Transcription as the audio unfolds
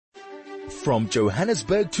From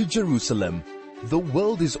Johannesburg to Jerusalem, the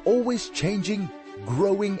world is always changing,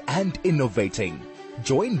 growing and innovating.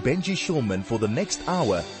 Join Benji Shulman for the next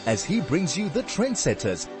hour as he brings you the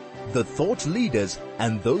trendsetters, the thought leaders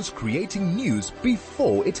and those creating news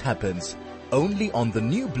before it happens. Only on the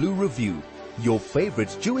New Blue Review, your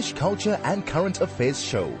favorite Jewish culture and current affairs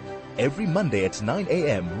show. Every Monday at 9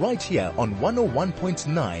 a.m. right here on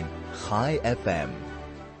 101.9 High FM.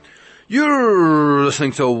 You're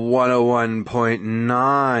listening to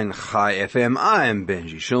 101.9 High FM. I am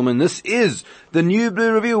Benji Shulman. This is the New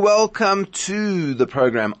Blue Review. Welcome to the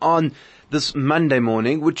program on this Monday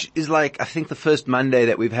morning, which is like, I think, the first Monday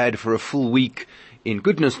that we've had for a full week in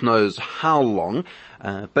goodness knows how long.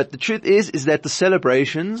 But the truth is that the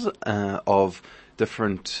celebrations of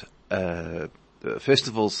different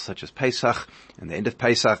festivals such as Pesach and the end of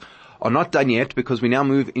Pesach are not done yet, because we now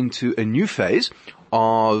move into a new phase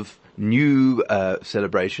of new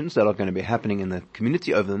celebrations that are going to be happening in the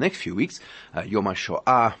community over the next few weeks. Yom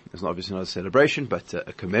HaShoah is obviously not a celebration, but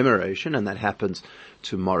a commemoration, and that happens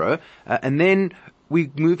tomorrow. And then we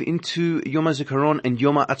move into Yom HaZikaron and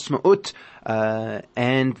Yom Hatzmahut,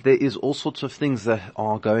 and there is all sorts of things that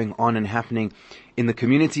are going on and happening in the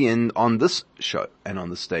community. And on this show and on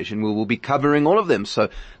this station, we will be covering all of them. So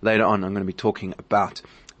later on, I'm going to be talking about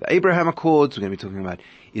the Abraham Accords. We're going to be talking about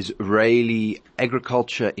Israeli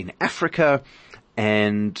agriculture in Africa.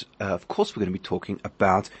 And, of course, we're going to be talking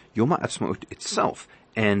about Yom Ha'atzmaut itself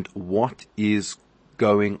and what is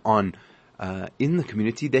going on in the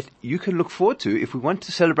community that you can look forward to if we want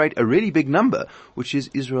to celebrate a really big number, which is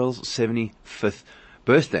Israel's 75th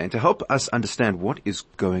birthday. And to help us understand what is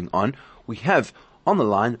going on, we have on the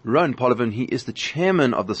line Rowan Polovin. He is the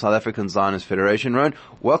chairman of the South African Zionist Federation. Rowan,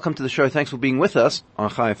 welcome to the show. Thanks for being with us on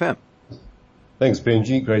Chai FM. Thanks,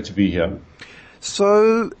 Benji. Great to be here.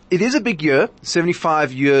 So it is a big year,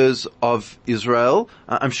 75 years of Israel.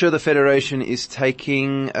 I'm sure the Federation is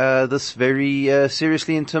taking this very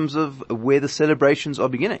seriously in terms of where the celebrations are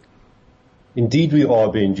beginning. Indeed we are,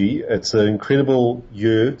 Benji. It's an incredible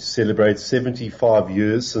year to celebrate 75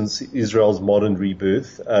 years since Israel's modern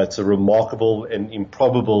rebirth. It's a remarkable and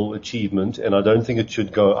improbable achievement, and I don't think it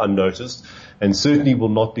should go unnoticed, and certainly will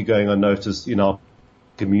not be going unnoticed in our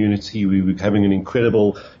community. We're having an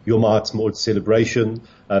incredible Yom Ha'atzmaut celebration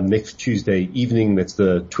next Tuesday evening. That's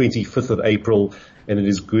the 25th of April, and it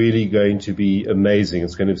is really going to be amazing.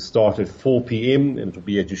 It's going to start at 4 p.m. and it will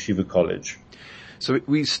be at Yeshiva College. So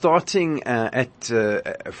we're starting at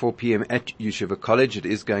 4 p.m. at Yeshiva College. It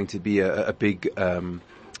is going to be a big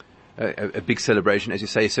celebration, as you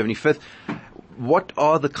say, 75th. What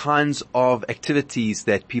are the kinds of activities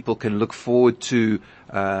that people can look forward to,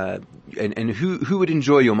 and who would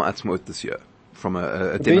enjoy Yom Ha'atzmaut this year from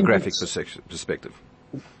a demographic perspective?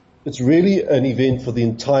 It's really an event for the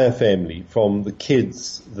entire family, from the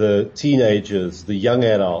kids, the teenagers, the young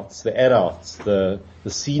adults, the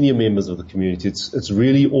senior members of the community. It's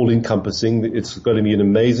really all encompassing. It's going to be an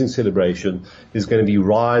amazing celebration. There's going to be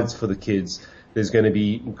rides for the kids. There's going to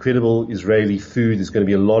be incredible Israeli food. There's going to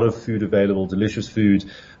be a lot of food available, delicious food.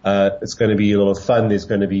 It's going to be a lot of fun. There's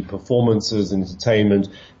going to be performances and entertainment,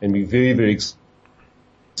 and we're very, very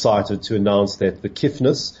excited to announce that the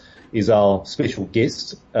Kifnus is our special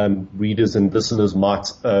guest. Readers and listeners might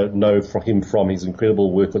know from his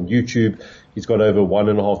incredible work on YouTube. He's got over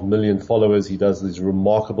 1.5 million followers. He does these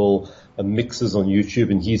remarkable mixes on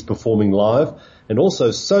YouTube, and he's performing live. And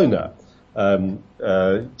also Sona,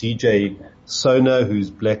 DJ Sona, who's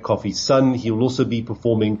Black Coffee's son. He will also be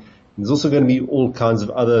performing. There's also going to be all kinds of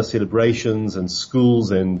other celebrations and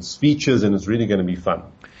schools and speeches, and it's really going to be fun.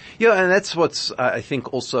 Yeah, and that's what's, I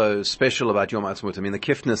think, also special about Yom Ha'atzmaut. I mean, the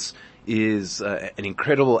Kifnus is an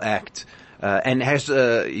incredible act, and has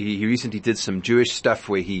he recently did some Jewish stuff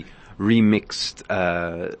where he remixed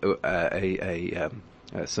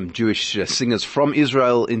some Jewish singers from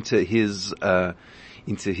Israel into his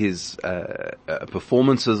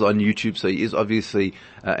performances on YouTube. So he is obviously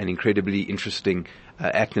an incredibly interesting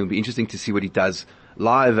act, and it'll be interesting to see what he does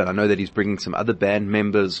live. And I know that he's bringing some other band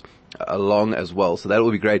members along as well, so that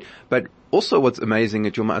will be great. But also what's amazing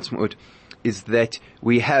at Yom Ha'atzmaut is that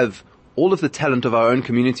we have all of the talent of our own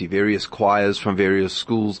community, various choirs from various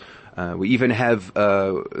schools. We even have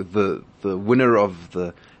the winner of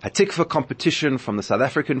the Hatikva competition from the South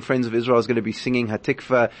African Friends of Israel is going to be singing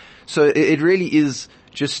Hatikva. So it really is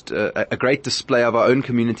just a great display of our own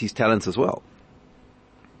community's talents as well.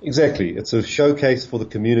 Exactly. It's a showcase for the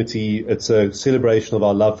community. It's a celebration of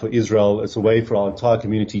our love for Israel. It's a way for our entire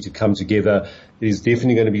community to come together. It is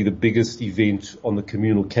definitely going to be the biggest event on the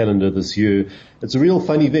communal calendar this year. It's a real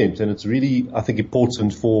fun event, and it's really, I think,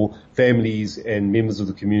 important for families and members of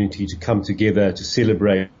the community to come together to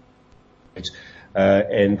celebrate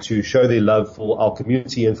and to show their love for our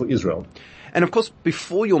community and for Israel. And of course,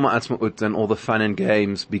 before Yom Hatzmahut and all the fun and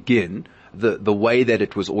games begin, the way that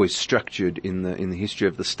it was always structured in the history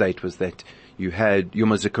of the state was that you had Yom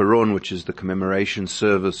HaZikaron, which is the commemoration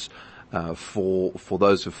service for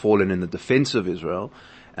those who've fallen in the defense of Israel,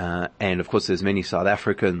 and of course there's many South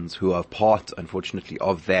Africans who are part, unfortunately,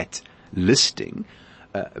 of that listing,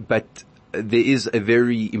 but there is a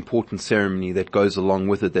very important ceremony that goes along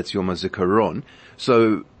with it. That's Yom HaZikaron.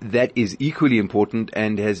 So that is equally important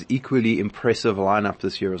and has equally impressive lineup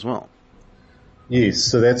this year as well. Yes,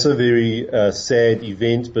 so that's a very sad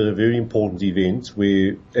event, but a very important event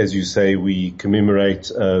where, as you say, we commemorate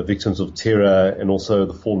victims of terror and also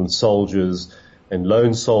the fallen soldiers and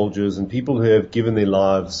lone soldiers and people who have given their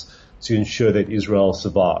lives to ensure that Israel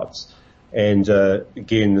survives. And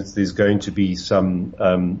again, there's going to be some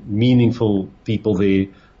meaningful people there,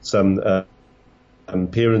 some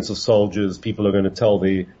parents of soldiers. People are going to tell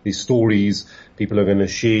their stories. People are going to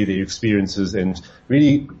share their experiences and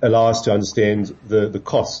really allow us to understand the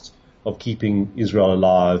cost of keeping Israel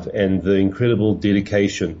alive and the incredible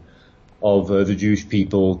dedication of the Jewish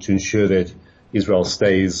people to ensure that Israel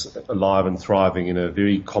stays alive and thriving in a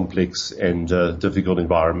very complex and difficult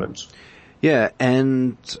environment. Yeah,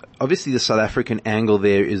 and obviously the South African angle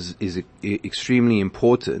there is extremely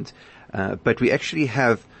important, but we actually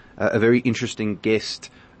have a very interesting guest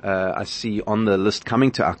I see on the list coming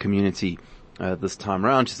to our community this time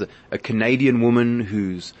around. She's a Canadian woman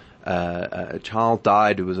whose a child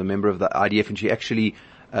died, who was a member of the IDF, and she actually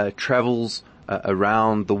travels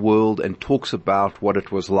around the world and talks about what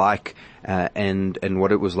it was like and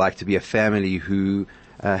what it was like to be a family who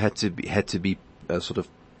had to be sort of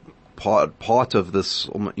part of this,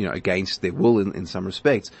 against their will in some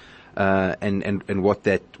respects, and what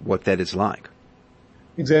that is like.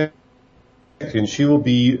 Exactly. And she will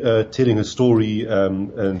be telling her story,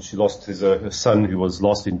 and she lost her son who was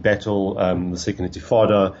lost in battle, the Second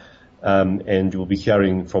Intifada, and you'll be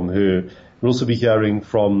hearing from her. We'll also be hearing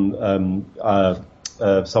from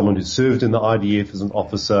someone who served in the IDF as an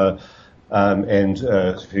officer, and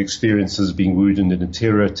her experiences being wounded in a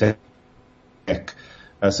terror attack.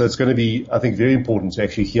 So it's going to be, I think, very important to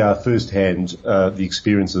actually hear firsthand the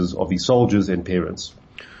experiences of these soldiers and parents.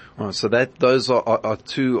 Oh, so those are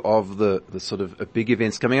two of the sort of big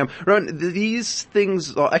events coming up. Rowan, these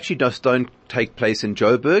things actually don't take place in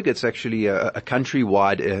Joburg. It's actually a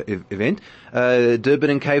countrywide event.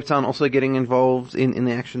 Durban and Cape Town also getting involved in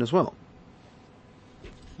the action as well.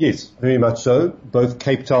 Yes, very much so. Both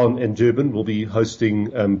Cape Town and Durban will be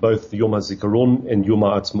hosting both the Yom HaZikaron and Yom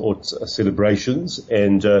Hatzmahut celebrations.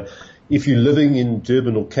 And if you're living in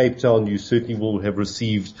Durban or Cape Town, you certainly will have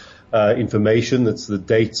received information that the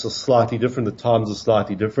dates are slightly different, the times are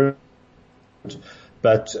slightly different.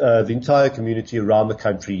 But the entire community around the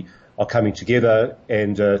country are coming together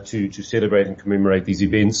and to celebrate and commemorate these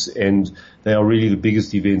events, and they are really the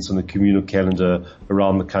biggest events on the communal calendar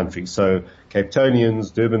around the country. So Cape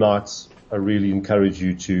Townians, Durbanites, I really encourage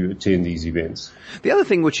you to attend these events. The other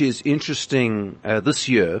thing which is interesting this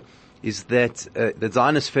year is that the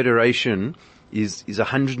Zionist Federation is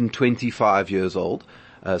 125 years old.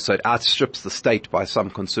 So it outstrips the state by some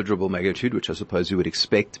considerable magnitude, which I suppose you would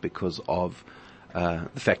expect because of the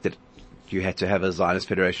fact that you had to have a Zionist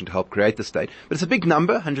Federation to help create the state. But it's a big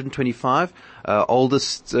number, 125,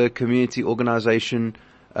 oldest community organization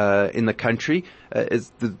in the country.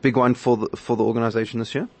 Is the big one for the organization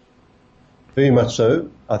this year? Very much so.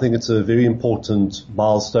 I think it's a very important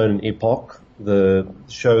milestone and epoch.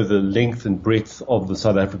 Show the length and breadth of the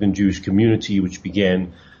South African Jewish community, which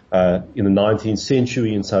began in the 19th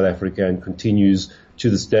century in South Africa and continues to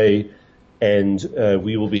this day. And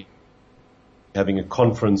we will be having a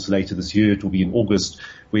conference later this year. It will be in August,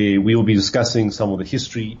 where we will be discussing some of the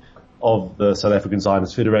history of the South African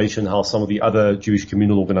Zionist Federation, how some of the other Jewish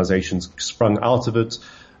communal organizations sprung out of it,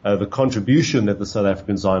 the contribution that the South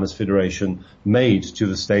African Zionist Federation made to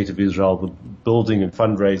the state of Israel, the building and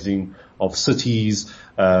fundraising of cities,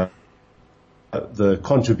 the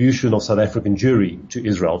contribution of South African Jewry to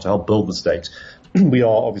Israel to help build the state. We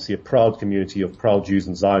are obviously a proud community of proud Jews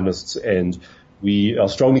and Zionists, and we are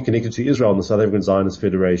strongly connected to Israel, and the South African Zionist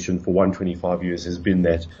Federation for 125 years has been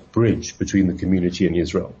that bridge between the community and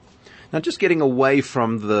Israel. Now, just getting away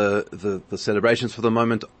from the celebrations for the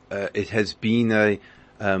moment, it has been a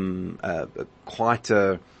quite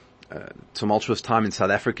a tumultuous time in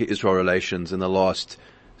South Africa-Israel relations in the last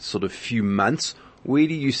sort of few months. Where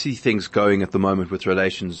do you see things going at the moment with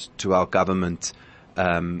relations to our government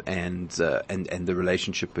and the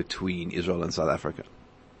relationship between Israel and South Africa?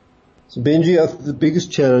 So Benji, the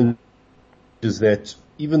biggest challenge is that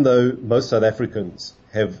even though most South Africans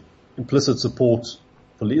have implicit support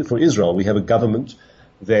for Israel, we have a government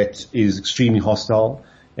that is extremely hostile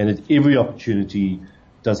and at every opportunity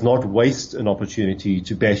does not waste an opportunity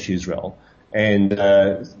to bash Israel. And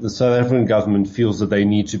the South African government feels that they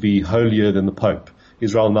need to be holier than the Pope.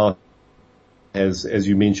 Israel now has, as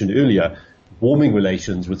you mentioned earlier, warming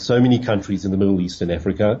relations with so many countries in the Middle East and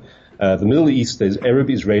Africa. The Middle East, there's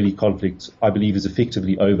Arab-Israeli conflict, I believe, is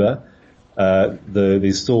effectively over.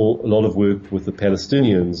 There's still a lot of work with the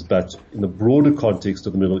Palestinians, but in the broader context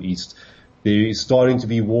of the Middle East, there is starting to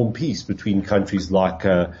be warm peace between countries like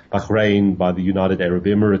Bahrain, by the United Arab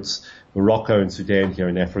Emirates, Morocco and Sudan here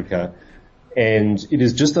in Africa. And it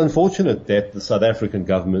is just unfortunate that the South African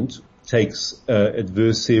government takes an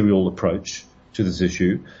adversarial approach to this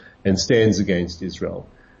issue and stands against Israel.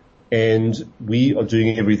 And we are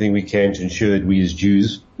doing everything we can to ensure that we as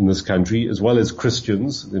Jews in this country, as well as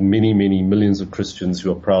Christians, the many, many millions of Christians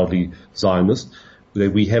who are proudly Zionist,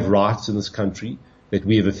 that we have rights in this country, that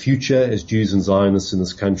we have a future as Jews and Zionists in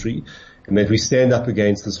this country, and that we stand up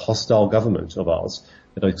against this hostile government of ours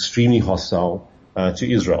that are extremely hostile to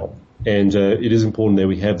Israel. And it is important that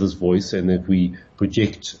we have this voice and that we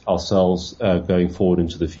project ourselves going forward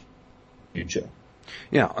into the future.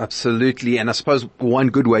 Yeah, absolutely. And I suppose one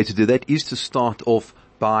good way to do that is to start off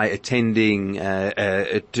by attending,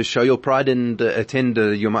 to show your pride and attend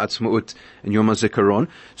Yom Hatzmahut and Yom HaZikaron.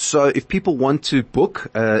 So if people want to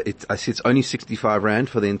book, I see it's only 65 Rand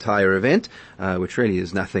for the entire event, which really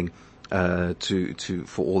is nothing for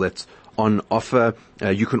all that's on offer.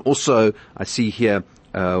 You can also, I see here,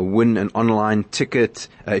 win an online ticket.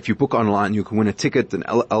 If you book online, you can win a ticket, an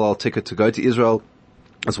LL ticket to go to Israel,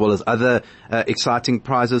 as well as other exciting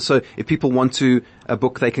prizes. So if people want to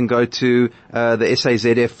book, they can go to the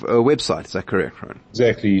SAZF website. Is that correct, Rowan?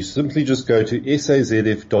 Exactly. You simply just go to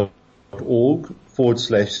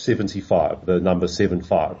sazf.org/75, the number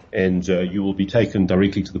 75, and you will be taken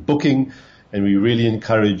directly to the booking. And we really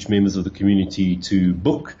encourage members of the community to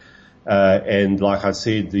book. And like I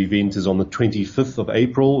said, the event is on the 25th of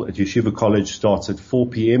April at Yeshiva College, starts at 4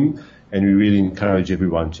 p.m. and we really encourage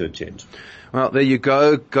everyone to attend. Well, there you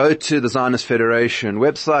go. Go to the Zionist Federation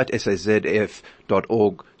website,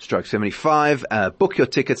 sazf.org/75. Book your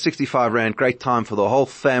ticket, 65 Rand. Great time for the whole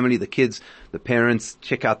family, the kids, the parents.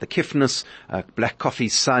 Check out the Kifnus, Black Coffee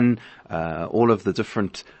Sun, all of the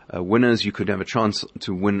different winners. You could have a chance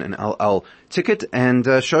to win an LL ticket and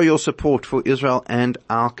show your support for Israel and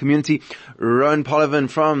our community. Rowan Polovin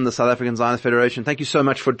from the South African Zionist Federation, thank you so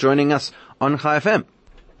much for joining us on Chai FM.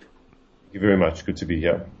 Thank you very much. Good to be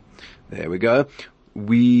here. There we go.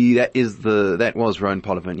 That was Rowan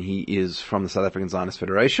Polovin. He is from the South African Zionist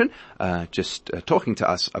Federation, just talking to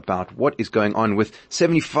us about what is going on with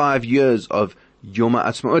 75 years of Yom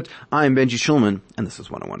Hatzmahut. I'm Benji Shulman, and this is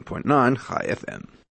 101.9 Chai FM.